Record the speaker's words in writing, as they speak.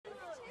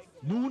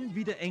Nun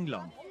wieder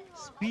England.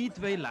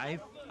 Speedway live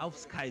auf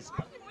Sky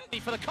Sport.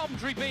 For the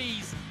Coventry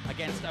Bees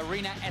against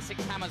Arena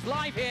Essex Hammers,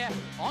 live here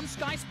on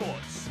Sky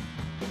Sports.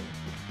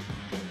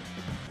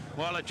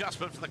 Well,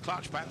 adjustment for the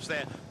clutch, perhaps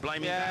they're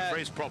blaming that for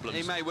his problems.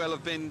 He may well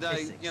have been,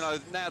 you know,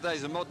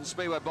 nowadays a modern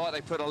speedway bike,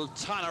 they put a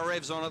ton of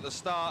revs on at the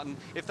start, and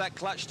if that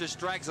clutch just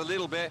drags a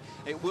little bit,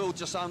 it will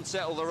just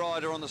unsettle the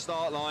rider on the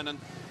start line. And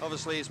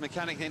obviously his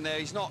mechanic in there,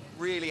 he's not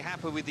really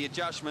happy with the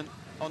adjustment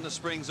on the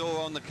springs or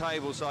on the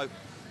cable, so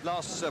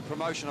last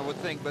promotion I would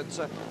think,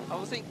 but I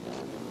would think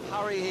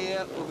Harry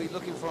here will be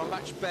looking for a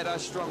much better,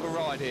 stronger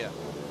ride here.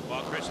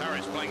 Well, Chris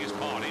Harris playing his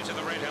part, he's in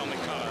the red helmet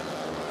colour.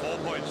 4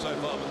 points so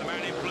far, but the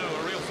man in blue,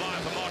 a real flyer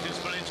for Martin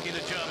Smolinski,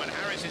 the German.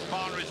 Harris, his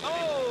partner, is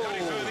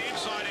cutting through the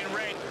inside in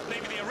red,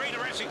 leaving the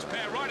Arena Essex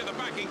pair right at the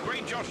back in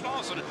green. Josh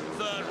Larson,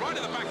 third. Right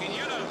at the back in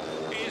yellow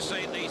is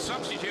the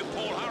substitute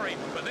Paul Hurry,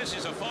 but this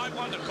is a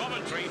 5-1 to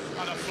Coventry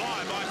and a fly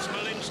by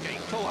Smolinski.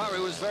 Paul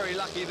Hurry was very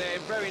lucky there,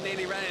 very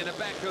nearly ran in the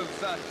back of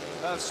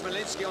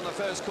Smolinski on the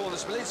first corner.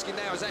 Smolinski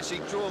now has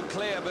actually drawn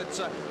clear, but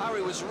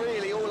Hurry was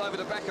really all over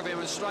the back of him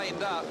and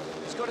straightened up.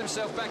 He's got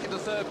himself back into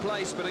third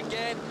place, but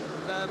again,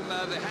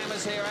 the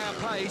Hammers here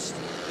outpaced.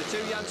 The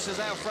two youngsters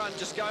out front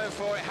just going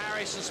for it,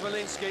 Harris and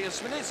Smolinski. And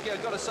Smolinski,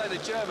 I've got to say,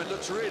 the German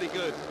looks really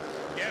good.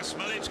 Yes,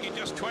 Smolinski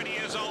just 20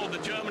 years old.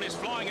 The German is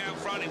flying out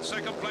front in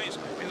second place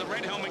in the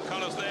red helmet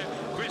colours there.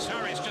 Chris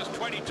Harris, just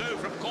 22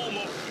 from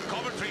Cornwall.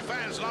 Coventry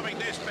fans loving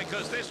this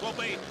because this will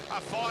be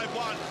a 5-1.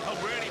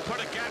 Will really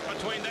put a gap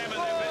between them and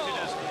their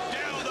visitors.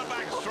 Down the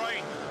back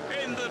straight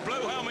in the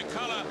blue helmet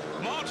colour.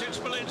 Martin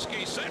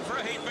Smolinski set for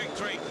a heat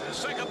victory.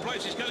 Second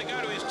place is going to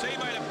go to his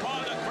teammate and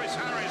partner Chris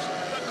Harris.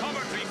 The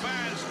Coventry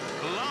fans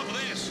love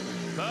this.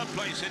 Third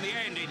place in the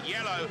end in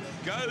yellow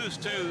goes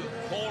to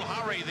Paul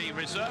Hurry, the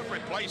reserve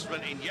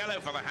replacement in yellow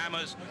for the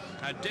Hammers.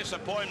 A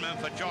disappointment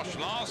for Josh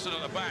Larson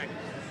at the back.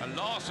 And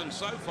Larson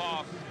so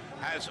far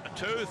has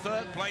 2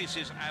 third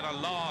places and a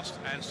last,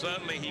 and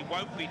certainly he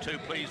won't be too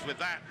pleased with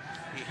that.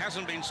 He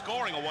hasn't been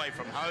scoring away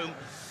from home.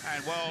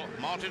 And, well,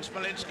 Martin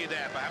Smolinski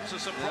there, perhaps a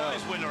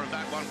surprise winner of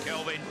that one,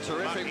 Kelvin.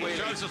 Terrific wheelie.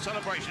 Shows the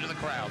celebration to the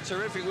crowd.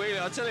 Terrific wheelie.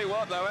 I'll tell you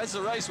what, though, as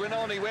the race went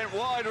on, he went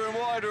wider and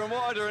wider and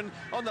wider, and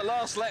on the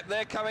last lap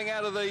there, coming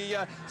out of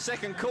the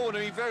second corner,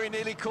 he very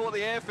nearly caught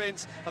the air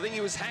fence. I think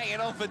he was hanging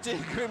on for dear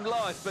grim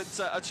life,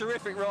 but a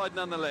terrific ride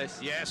nonetheless.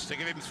 Yes, to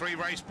give him 3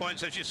 race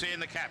points, as you see in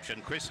the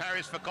caption. Chris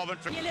Harris for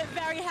Coventry. You look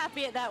very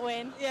happy at that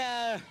win.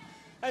 Yeah,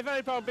 I had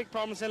very big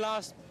problems in the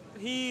last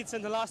heats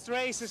and the last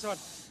races, but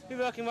we're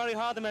working very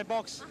hard in my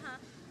box.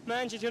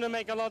 Managed to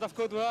make a lot of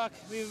good work.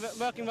 We're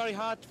working very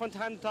hard from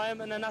time to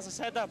time, and then as a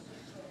setup.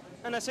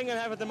 And I think I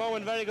have at the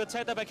moment very good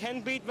setup. I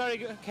can beat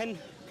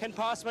can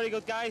pass very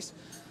good guys.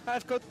 I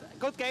have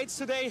good gates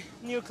today,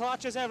 new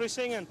clutches,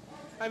 everything, and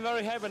I'm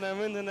very happy and I'm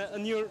winning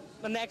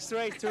the next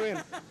race to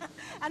win.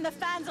 And the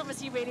fans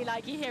obviously really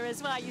like you here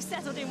as well. You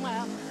settled in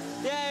well.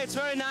 Yeah, it's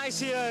very nice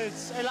here.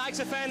 I like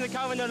the fans, the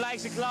Coventry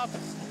likes the club.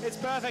 It's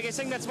perfect. I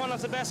think that's one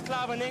of the best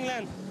clubs in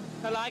England.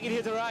 I like it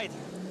here to ride.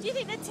 Do you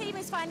think the team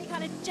is finally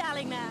kind of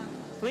gelling now?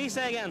 Please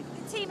say again.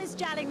 The team is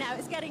gelling now,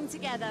 it's getting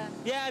together.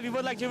 Yeah, we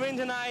would like to win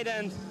tonight,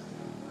 and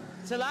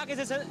the luck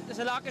is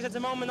at the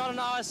moment not on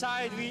our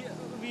side. We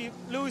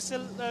lose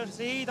the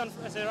heat on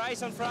the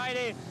race on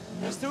Friday.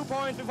 There's 2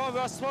 points before we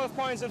lost 12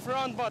 points in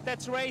front, but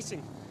that's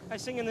racing. I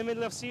think in the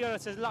middle of Sierra,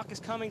 the luck is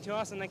coming to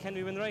us and then can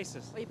we win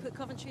races. Well, you put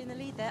Coventry in the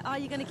lead there. Are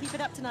you going to keep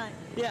it up tonight?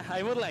 Yeah,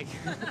 I would like.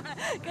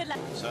 Good luck.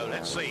 So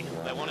let's see.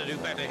 They want to do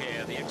better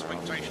here. The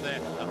expectation there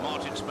of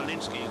Martin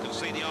Smolinski. You can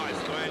see the eyes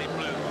go out in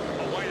blue.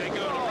 Away they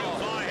go. A real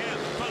fire here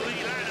for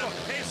Lee Lanham.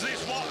 Is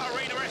this what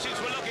Arena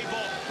Essex were looking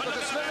for? But look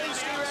at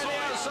Smolinski around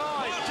the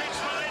outside. Martin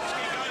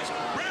Smolinski goes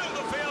round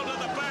the field at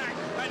the back.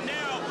 And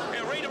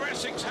now Arena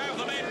Essex have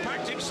the men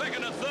packed in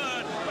second and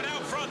third. But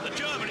out front, the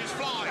German is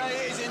flying.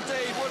 It is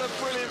indeed. What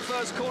a brilliant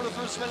first corner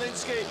from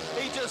Smolinski.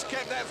 He just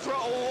kept that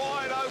throttle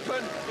wide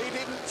open. He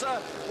didn't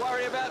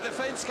worry about the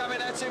fence coming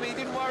at him. He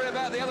didn't worry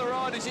about the other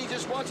riders. He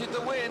just wanted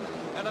to win.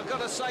 And I've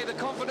got to say, the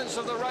confidence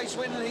of the race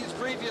winning his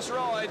previous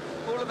ride,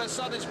 all of a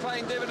sudden is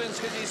paying dividends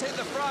because he's hit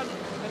the front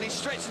and he's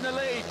stretching the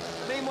lead.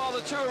 Meanwhile,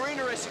 the 2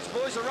 Arena Essex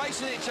boys are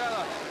racing each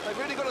other. They've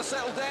really got to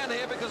settle down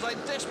here because they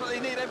desperately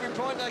need every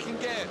point they can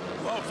get.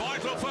 Well,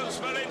 vital for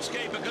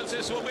Smolinski because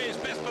this will be his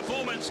best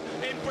performance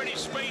in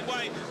British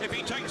Speedway if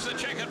he takes the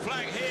checkered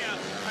flag here.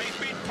 He's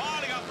been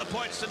piling up the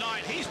points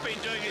tonight. He's been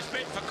doing his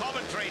bit for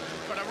Coventry,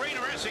 but Arena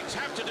Essex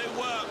have to do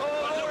work.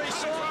 Rory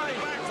Shine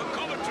back for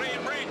Coventry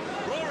in red.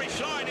 Rory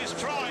Shine is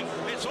trying.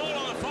 It's all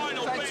on the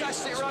final bit.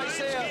 Fantastic race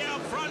here. Smolinski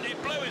out front in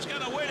blue is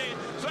going to win it.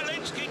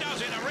 Smolinski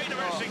does it. Arena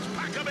Essex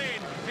pack them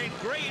in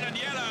green and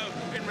yellow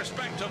in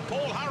respect of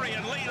Paul Hurry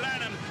and Lee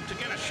Lanham to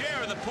get a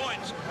share of the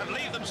points and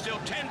leave them still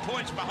 10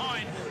 points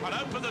behind and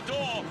open the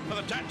door for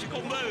the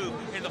tactical move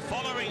in the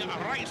following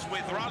race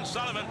with Ron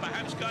Sullivan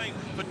perhaps going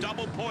for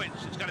double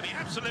points. It's going to be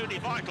absolutely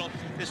vital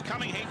this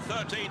coming heat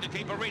 13 to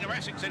keep Arena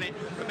Essex in it.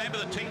 Remember,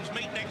 the teams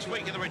meet next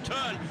week in the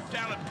return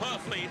down at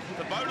Purfleet.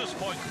 The bonus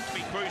point could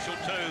be crucial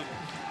too.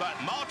 but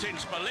Martin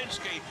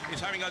Smolinski is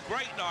having a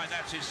great night.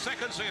 That's his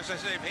second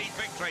successive heat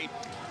victory.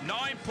 9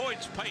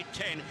 points, paid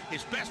 10.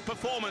 His best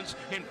performance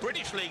in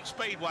British League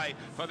Speedway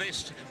for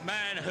this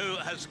man who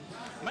has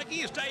making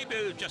his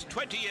debut, just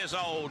 20 years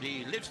old.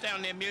 He lives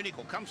down near Munich,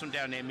 or comes from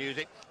down near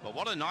Munich. But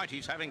what a night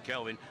he's having,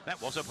 Kelvin.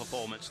 That was a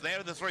performance.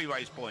 There are the 3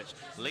 race points.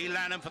 Lee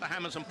Lanham for the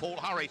Hammers and Paul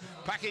Hurry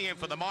packing in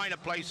for the minor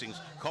placings.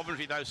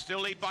 Coventry, though,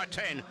 still lead by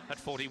 10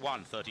 at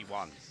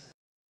 41-31.